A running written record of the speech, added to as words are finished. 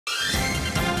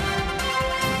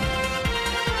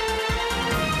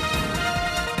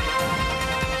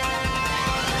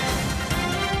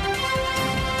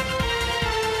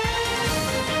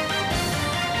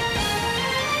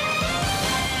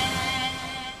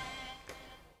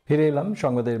ফিরে এলাম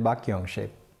সংবাদের বাকি অংশে।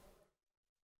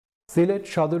 সিলেট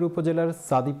সদর উপজেলার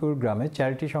সাদিপুর গ্রামে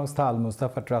চ্যারিটি সংস্থা আল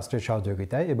মুস্তাফা ট্রাস্টের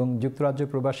সহযোগিতায় এবং যুক্তরাজ্য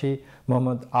প্রবাসী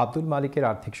মোহাম্মদ আব্দুল মালিকের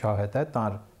আর্থিক সহায়তায়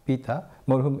তাঁর পিতা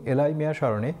মরহুম এলাই মিয়া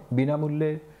স্মরণে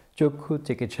বিনামূল্যে চক্ষু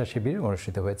চিকিৎসা শিবির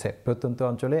অনুষ্ঠিত হয়েছে। প্রত্যন্ত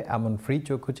অঞ্চলে এমন ফ্রি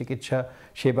চক্ষু চিকিৎসা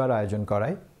সেবার আয়োজন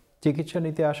করায় চিকিৎসা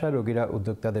নিতে আসা রোগীরা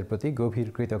উদ্যোক্তাদের প্রতি গভীর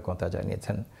কৃতজ্ঞতা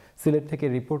জানিয়েছেন। সিলেট থেকে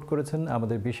রিপোর্ট করেছেন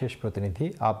আমাদের বিশেষ প্রতিনিধি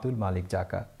আব্দুল মালিক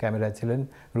জাকা। ক্যামেরায় ছিলেন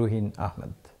রুহিন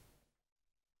আহমেদ।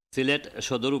 সিলেট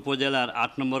সদর উপজেলার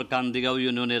 ৮ নম্বর কান্দিগাঁও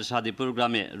ইউনিয়নের সাদিপুর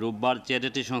গ্রামে রোববার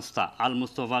চ্যারিটি সংস্থা আল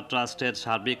মুস্তফা ট্রাস্টের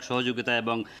সার্বিক সহযোগিতা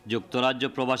এবং যুক্তরাজ্য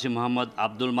প্রবাসী মোহাম্মদ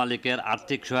আব্দুল মালিকের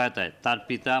আর্থিক সহায়তায় তার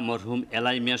পিতা মরহুম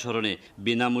এলাই মিয়া স্মরণে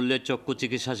বিনামূল্যে চক্ষু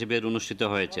চিকিৎসা শিবির অনুষ্ঠিত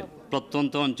হয়েছে।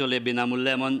 প্রত্যন্ত অঞ্চলে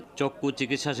বিনামূল্যে এমন চক্ষু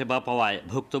চিকিৎসা সেবা পাওয়ায়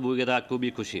ভুক্তভোগীরা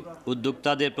খুবই খুশি।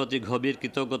 উদ্যোক্তাদের প্রতি গভীর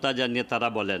কৃতজ্ঞতা জানিয়ে তারা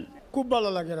বলেন, খুব ভালো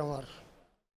লাগে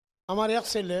আমার এক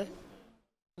ছেলে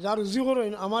যার রুজি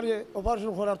করেন আমার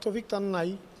অপারেশন করার তফিক তার নাই,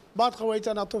 বাদ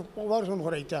খাওয়াইতা না তো অপারেশন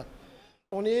করাইতা।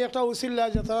 অনেক একটা উচিল্লা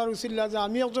যে তার উচিল্লা যে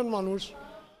আমি একজন মানুষ,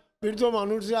 বৃদ্ধ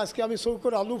মানুষ, যে আজকে আমি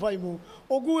চৌকর আলু পাইমু,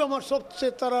 ওগু আমার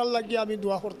সবচেয়ে তারার লাগিয়ে আমি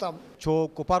দোয়া করতাম। চোখ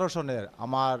অপারেশনের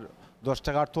আমার 10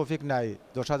 টাকার তৌফিক নাই,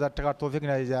 10,000 টাকার তৌফিক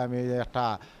নাই যে আমি একটা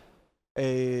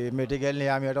এই মেডিকেল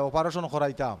নিয়ে আমি একটা অপারেশন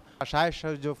করাইতাম।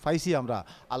 সাহায্য পাইছি আমরা।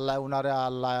 আল্লাহ উনারে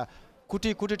আল্লাহ কোটি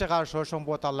কোটি টাকার সহ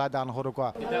সম্পদ আল্লাহ দান করুক।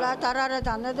 আল্লাহ তারারে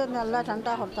জানে দেন, আল্লাহ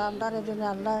ঠান্ডা করতাম তারে দিনে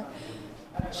আল্লাহ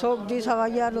চোখ দি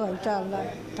সবাই আলো হইতা আল্লাহ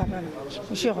তারা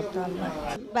খুশি করতাম আল্লাহ।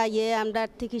 বাইয়ে আমরা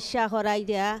চিকিৎসা করাই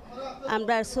দেয়া,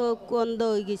 আমরা চোখ বন্ধ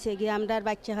হয়ে গেছে গিয়ে আমরা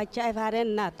বাচ্চা কাচ্চায় পারেন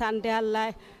না, ঠান্ডা আল্লাহ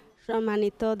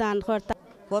সম্মানিত দান করতাম।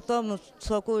 প্রথম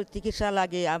চকুর চিকিৎসা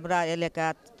লাগে আমরা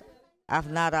এলাকাত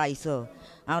আপনারা আইসো,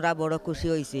 আমরা বড় খুশি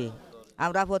হয়েছি।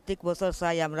 আমরা প্রত্যেক বছর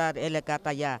চাই আমরা এলাকাত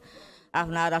আইয়া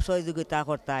আপনারা সহযোগিতা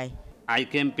করতাই। আই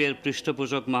ক্যাম্পের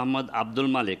পৃষ্ঠপোষক মোহাম্মদ আব্দুল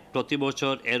মালিক প্রতি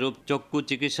বছর এরূপ চক্ষু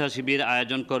চিকিৎসা শিবির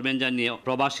আয়োজন করবেন জানিয়ে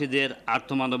প্রবাসীদের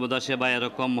আর্থমানবতা সেবা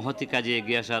এরকম মহতি কাজে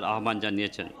এগিয়ে আসার আহ্বান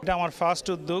জানিয়েছেন। এটা আমার ফার্স্ট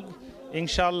উদ্যোগ,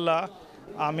 ইনশাআল্লাহ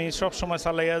আমি সব সময়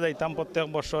চালাইয়া যাইতাম, প্রত্যেক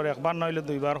বছর একবার নইলে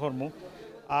 2বার করবো।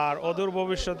 আর অদূর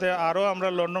ভবিষ্যতে আরও আমরা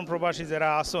লন্ডন প্রবাসী যারা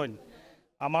আসেন,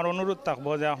 আমার অনুরোধ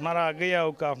থাকবো যে আপনারা আগেই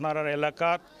আউকা, আপনার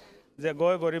এলাকার যে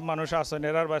গরিব মানুষ আছেন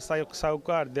এরার বা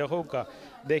চাউকা আর দেখৌকা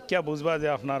দেখিয়া বুঝবা যে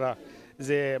আপনারা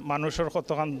যে মানুষের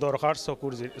কতখান দরকার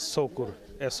চকুর।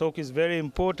 এ চোখ is very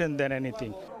important then anything.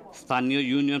 স্থানীয়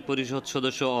ইউনিয়ন পরিষদ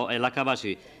সদস্য ও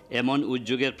এলাকাবাসী এমন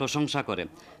উদ্যোগের প্রশংসা করে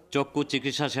চক্ষু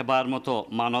চিকিৎসা সেবার মতো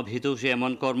মানব হিতৈষী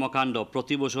এমন কর্মকাণ্ড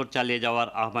প্রতি বছর চালিয়ে যাওয়ার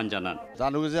আহ্বান জানান।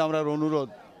 জানুক যে আমরা অনুরোধ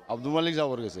আব্দুল মালিক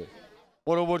যাওয়ার গেছে,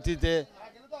 পরবর্তীতে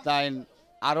তাই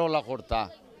আরও করতা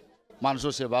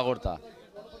মানুষের সেবা করতা,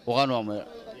 ওখানেও আমার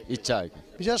ইচ্ছা আর কি।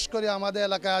 বিশেষ করে আমাদের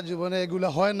এলাকার জীবনে এগুলো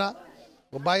হয় না।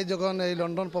 ভাই যখন এই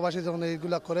লন্ডন প্রবাসী যখন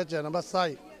এইগুলা করেছেন, আমরা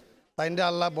চাই তাই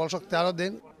আল্লাহ বল শক্তি আরও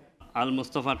দিন। আল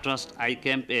মুস্তফা ট্রাস্ট আই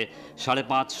ক্যাম্পে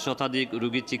 5.5 শতাধিক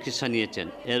রোগী চিকিৎসা নিয়েছেন।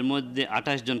 এর মধ্যে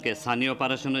 28 জনকে স্থানীয়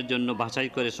অপারেশনের জন্য বাছাই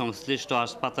করে সংশ্লিষ্ট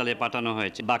হাসপাতালে পাঠানো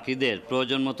হয়েছে। বাকিদের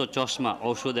প্রয়োজন মতো চশমা,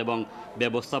 ঔষধ এবং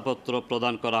ব্যবস্থাপত্র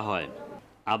প্রদান করা হয়।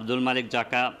 আব্দুল মালিক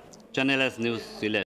জাকা, চ্যানেল এস নিউজ, সিলেট।